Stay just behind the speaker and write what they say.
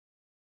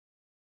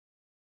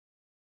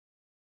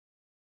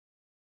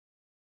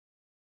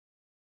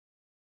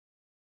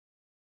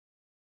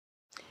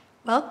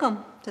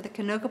Welcome to the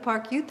Canoga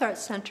Park Youth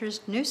Arts Center's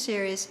new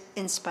series,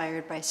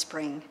 Inspired by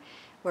Spring,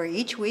 where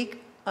each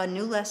week a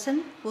new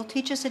lesson will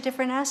teach us a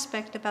different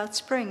aspect about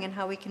spring and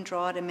how we can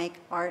draw it and make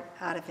art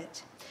out of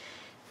it.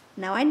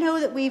 Now I know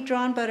that we've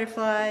drawn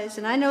butterflies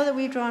and I know that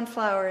we've drawn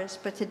flowers,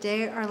 but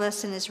today our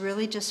lesson is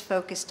really just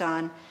focused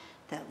on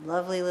that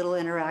lovely little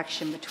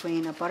interaction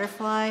between a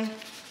butterfly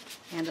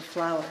and a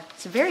flower.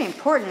 It's a very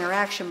important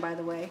interaction, by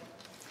the way.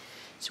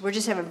 So we're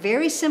just have a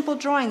very simple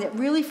drawing that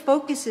really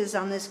focuses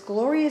on this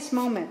glorious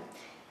moment.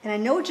 And I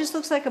know it just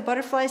looks like a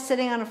butterfly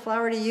sitting on a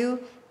flower to you,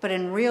 but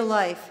in real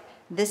life,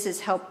 this is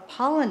how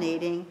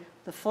pollinating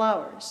the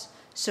flowers.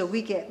 So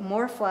we get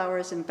more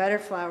flowers and better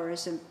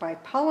flowers and by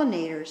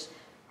pollinators.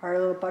 Our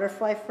little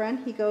butterfly friend,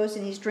 he goes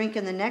and he's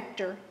drinking the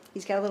nectar.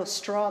 He's got a little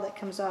straw that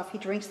comes off. He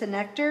drinks the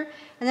nectar,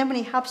 and then when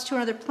he hops to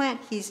another plant,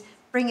 he's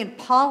bringing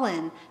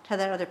pollen to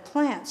that other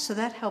plant. So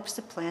that helps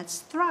the plants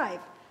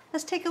thrive.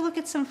 Let's take a look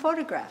at some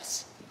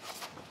photographs.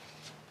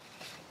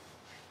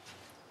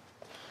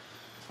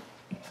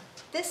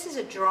 This is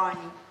a drawing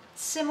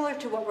similar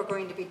to what we're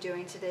going to be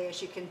doing today,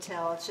 as you can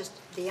tell. It's just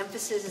the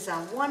emphasis is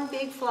on one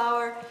big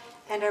flower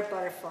and our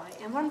butterfly.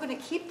 And what I'm going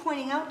to keep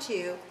pointing out to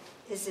you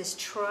is this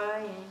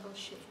triangle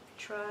shape,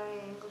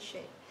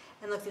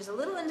 And look, there's a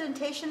little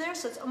indentation there,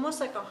 so it's almost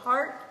like a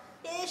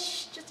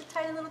heart-ish, just a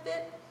tiny little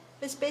bit.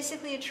 But it's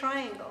basically a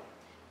triangle.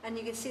 And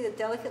you can see the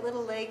delicate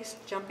little legs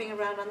jumping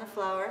around on the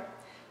flower.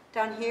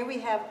 Down here we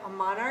have a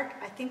monarch.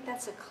 I think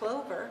that's a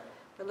clover.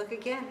 But look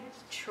again,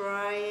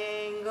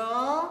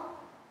 triangle.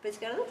 But it's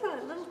got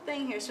a little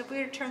thing here. So if we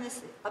were to turn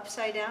this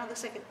upside down, it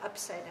looks like an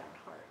upside down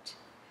heart.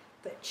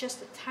 But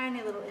just a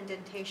tiny little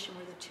indentation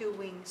where the two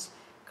wings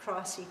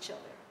cross each other.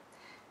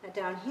 Now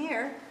down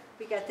here,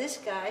 we got this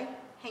guy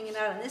hanging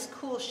out on this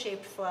cool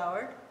shaped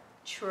flower.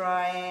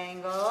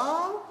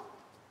 Triangle.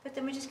 But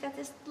then we just got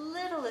this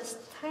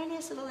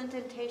tiniest little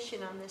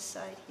indentation on this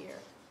side here.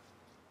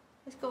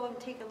 Let's go and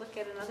take a look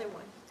at another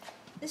one.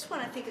 This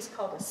one I think is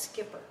called a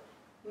skipper.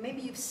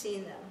 Maybe you've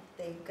seen them.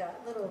 They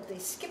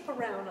skip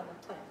around on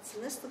the plants.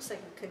 And this looks like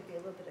it could be a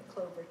little bit of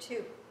clover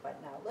too.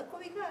 But now look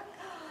what we got.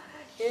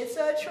 It's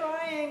a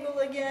triangle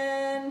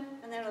again.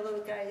 And then a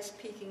little guy is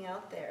peeking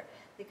out there.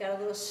 They've got a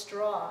little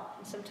straw,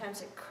 and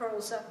sometimes it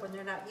curls up when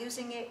they're not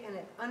using it, and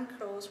it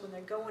uncurls when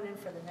they're going in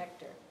for the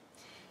nectar.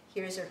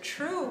 Here's our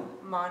true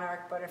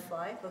monarch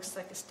butterfly. Looks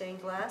like a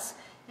stained glass.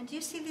 And do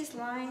you see these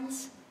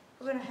lines?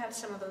 We're going to have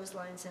some of those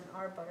lines in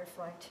our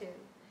butterfly too.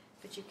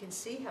 But you can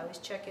see how he's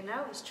checking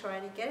out, he's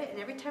trying to get it, and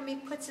every time he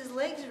puts his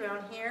legs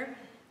around here,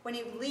 when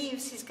he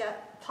leaves, he's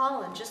got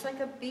pollen, just like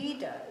a bee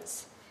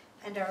does.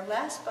 And our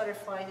last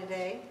butterfly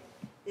today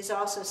is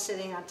also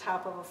sitting on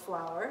top of a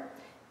flower,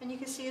 and you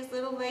can see his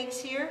little legs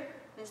here.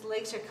 His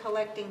legs are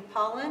collecting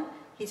pollen.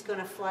 He's going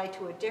to fly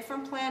to a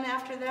different plant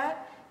after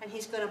that, and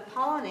he's going to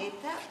pollinate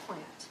that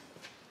plant.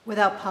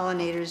 Without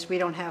pollinators, we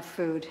don't have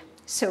food.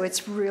 So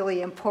it's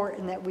really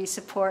important that we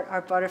support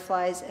our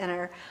butterflies and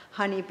our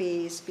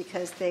honeybees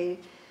because they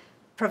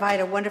provide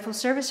a wonderful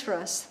service for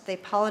us. They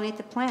pollinate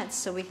the plants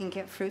so we can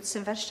get fruits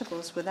and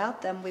vegetables.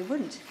 Without them, we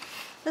wouldn't.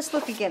 Let's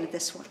look again at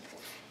this one.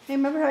 Hey,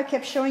 remember how I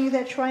kept showing you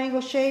that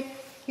triangle shape?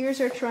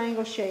 Here's our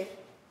triangle shape.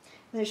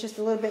 And there's just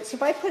a little bit. So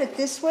if I put it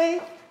this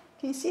way,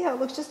 can you see how it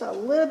looks just a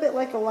little bit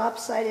like a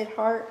lopsided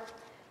heart?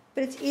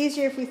 But it's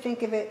easier if we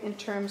think of it in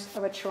terms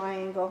of a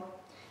triangle.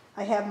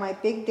 I have my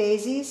big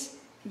daisies.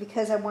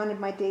 Because I wanted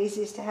my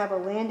daisies to have a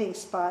landing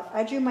spot,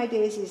 I drew my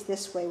daisies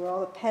this way, where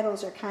all the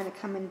petals are kind of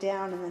coming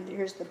down, and then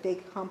here's the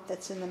big hump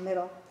that's in the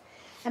middle.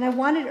 And I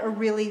wanted a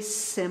really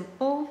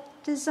simple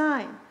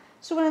design.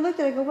 So when I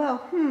looked at it, I go,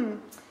 well,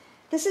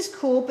 this is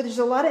cool, but there's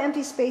a lot of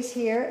empty space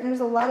here, and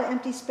there's a lot of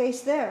empty space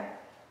there.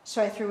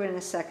 So I threw in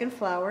a second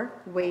flower,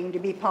 waiting to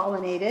be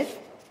pollinated,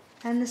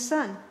 and the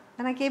sun.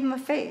 And I gave him a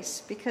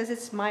face, because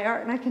it's my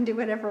art, and I can do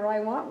whatever I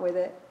want with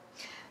it.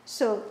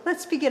 So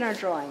let's begin our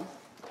drawing.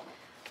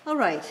 All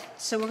right,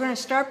 so we're going to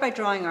start by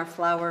drawing our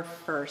flower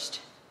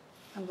first.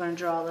 I'm going to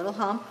draw a little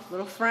hump, a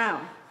little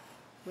frown,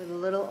 with a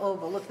little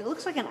oval. Look, it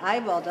looks like an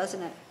eyeball,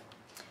 doesn't it?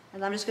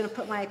 And I'm just going to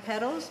put my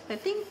petals,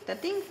 da-dink,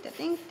 da-dink,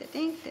 da-dink,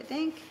 da-dink,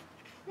 da-dink.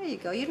 There you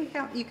go. You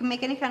can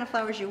make any kind of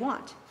flowers you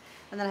want.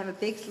 And then I have a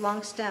big,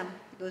 long stem.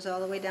 It goes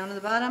all the way down to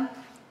the bottom.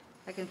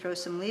 I can throw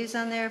some leaves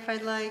on there if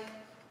I'd like.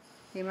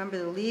 Remember,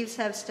 the leaves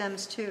have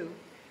stems too.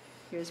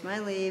 Here's my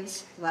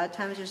leaves. A lot of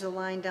times there's a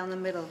line down the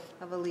middle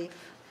of a leaf.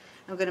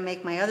 I'm going to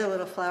make my other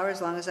little flower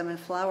as long as I'm in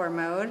flower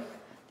mode.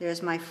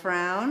 There's my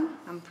frown.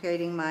 I'm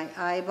creating my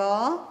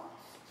eyeball,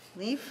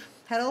 leaf,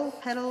 petal,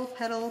 petal,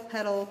 petal,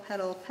 petal,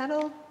 petal,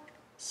 petal,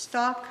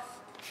 stalk,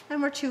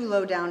 and we're too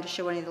low down to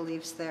show any of the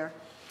leaves there.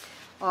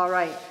 All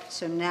right,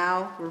 so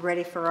now we're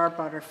ready for our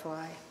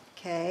butterfly.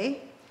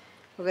 Okay,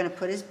 we're going to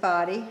put his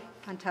body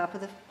on top of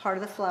the part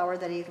of the flower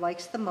that he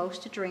likes the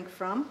most to drink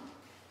from.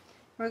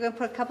 We're going to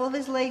put a couple of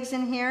his legs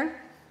in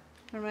here.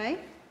 All right,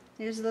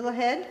 here's a little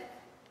head.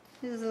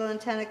 Here's a little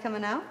antenna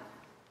coming out.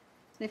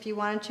 And if you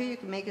wanted to, you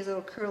can make his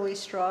little curly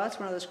straw. It's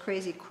one of those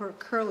crazy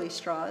curly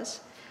straws.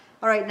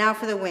 All right, now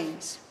for the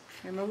wings.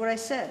 Remember what I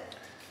said.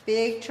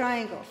 Big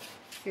triangle.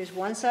 Here's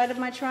one side of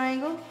my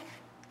triangle.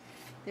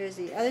 There's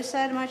the other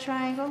side of my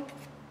triangle,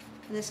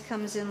 and this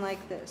comes in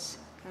like this.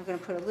 I'm going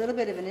to put a little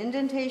bit of an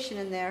indentation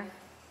in there.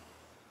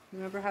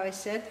 Remember how I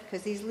said?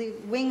 Because these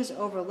wings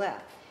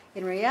overlap.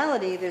 In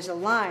reality, there's a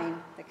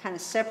line that kind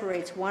of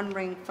separates one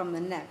ring from the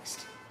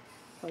next.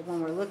 But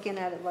when we're looking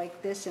at it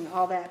like this and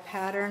all that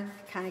pattern,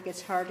 it kind of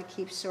gets hard to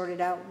keep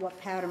sorted out what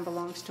pattern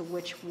belongs to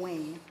which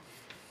wing.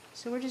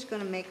 So we're just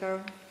going to make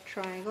our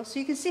triangle. So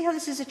you can see how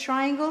this is a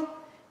triangle,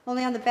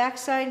 only on the back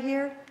side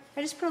here.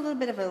 I just put a little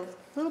bit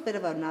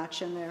of a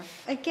notch in there.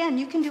 Again,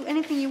 you can do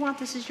anything you want.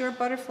 This is your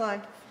butterfly.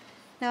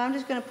 Now I'm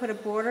just going to put a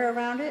border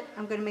around it.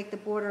 I'm going to make the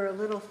border a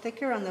little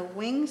thicker on the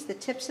wings, the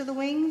tips of the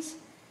wings,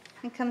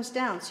 and comes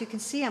down. So you can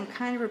see I'm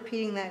kind of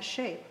repeating that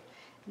shape.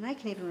 And I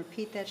can even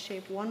repeat that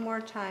shape one more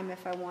time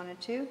if I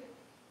wanted to,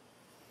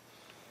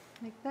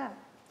 like that.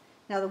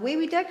 Now the way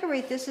we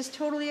decorate this is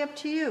totally up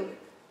to you.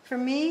 For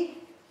me,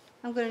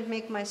 I'm going to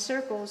make my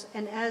circles,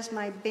 and as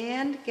my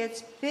band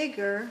gets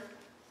bigger,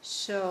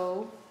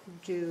 so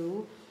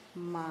do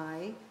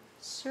my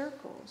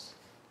circles.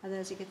 And then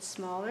as it gets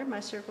smaller, my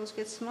circles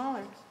get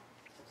smaller.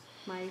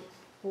 My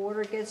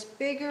border gets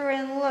bigger,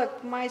 and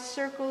look, my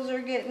circles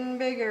are getting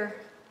bigger.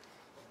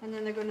 And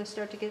then they're going to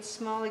start to get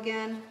small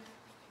again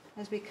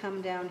as we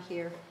come down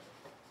here.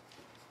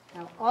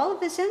 Now all of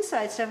this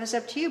inside stuff is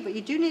up to you, but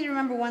you do need to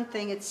remember one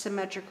thing, it's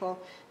symmetrical.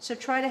 So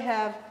try to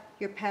have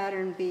your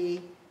pattern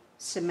be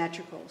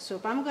symmetrical. So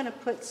if I'm going to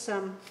put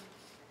some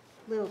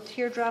little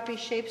teardroppy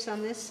shapes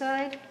on this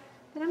side,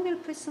 then I'm going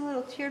to put some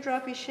little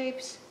teardroppy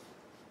shapes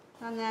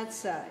on that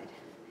side.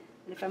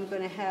 And if I'm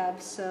going to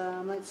have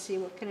some, let's see,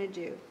 what can I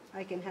do?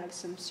 I can have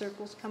some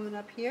circles coming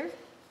up here,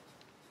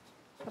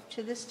 up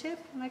to this tip,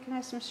 and I can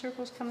have some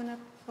circles coming up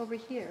over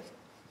here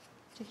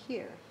to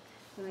here.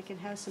 And I can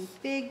have some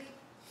big,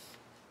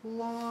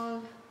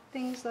 long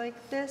things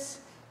like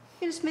this.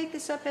 You just make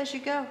this up as you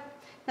go.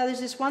 Now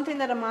there's this one thing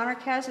that a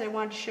monarch has that I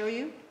wanted to show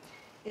you.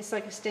 It's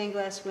like a stained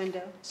glass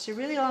window. So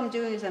really all I'm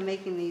doing is I'm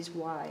making these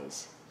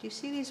Ys. Do you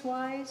see these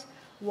Ys?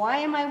 Why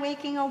am I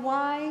making a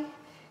Y?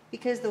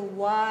 Because the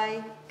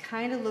Y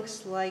kind of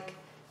looks like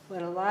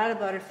what a lot of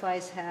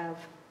butterflies have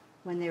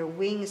when their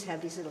wings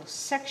have these little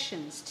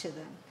sections to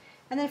them.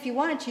 And then if you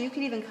wanted to, you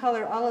could even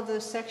color all of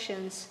those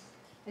sections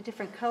a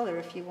different color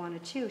if you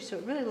wanted to. So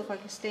it really looked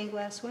like a stained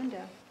glass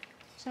window.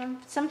 So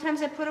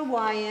sometimes I put a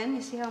Y in.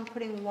 You see how I'm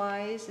putting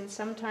Ys, and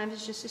sometimes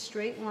it's just a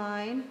straight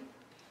line.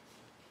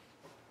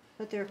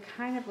 But they're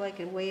kind of like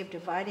a way of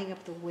dividing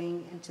up the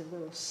wing into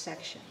little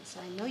sections.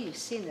 I know you've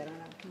seen that on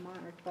a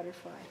monarch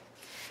butterfly.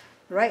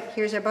 Right,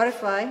 here's our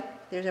butterfly.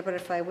 There's our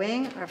butterfly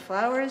wing, our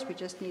flowers. We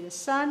just need a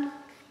sun.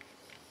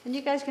 And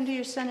you guys can do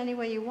your sun any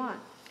way you want.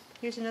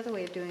 Here's another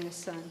way of doing a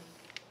sun.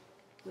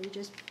 We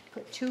just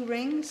put 2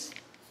 rings.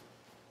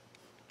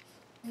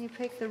 And you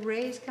pick the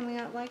rays coming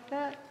out like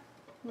that.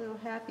 Little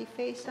happy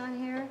face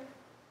on here.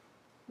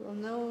 Little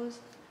nose,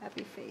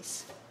 happy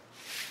face.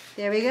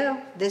 There we go.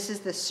 This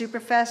is the super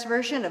fast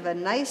version of a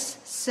nice,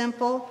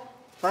 simple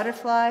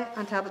butterfly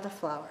on top of the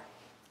flower.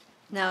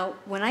 Now,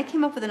 when I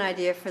came up with an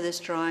idea for this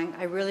drawing,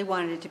 I really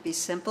wanted it to be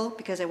simple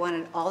because I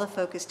wanted all the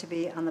focus to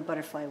be on the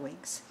butterfly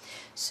wings.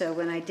 So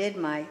when I did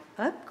my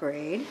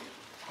upgrade,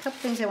 a couple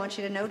things I want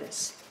you to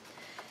notice.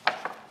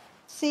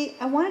 See,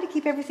 I wanted to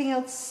keep everything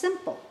else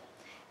simple.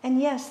 And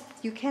yes,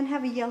 you can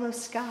have a yellow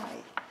sky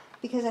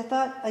because I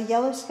thought a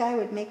yellow sky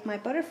would make my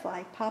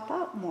butterfly pop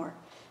out more.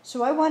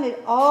 So I wanted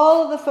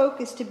all of the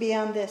focus to be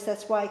on this.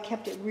 That's why I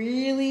kept it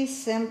really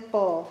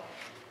simple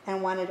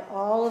and wanted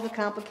all of the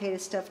complicated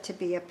stuff to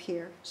be up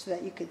here so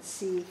that you could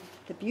see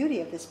the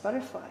beauty of this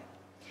butterfly.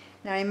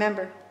 Now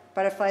remember,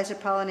 butterflies are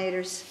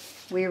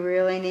pollinators. We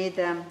really need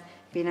them.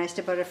 Be nice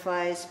to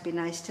butterflies, be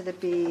nice to the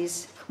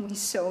bees. We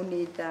so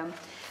need them.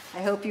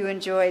 I hope you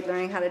enjoyed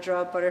learning how to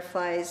draw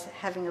butterflies,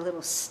 having a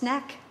little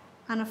snack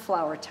on a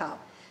flower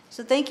top.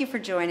 So thank you for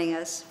joining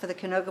us for the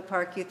Canoga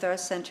Park Youth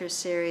Arts Center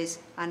series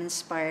on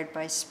Inspired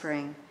by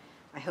Spring.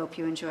 I hope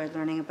you enjoyed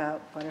learning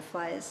about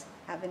butterflies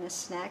having a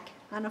snack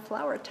on a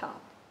flower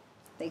top.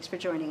 Thanks for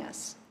joining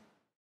us.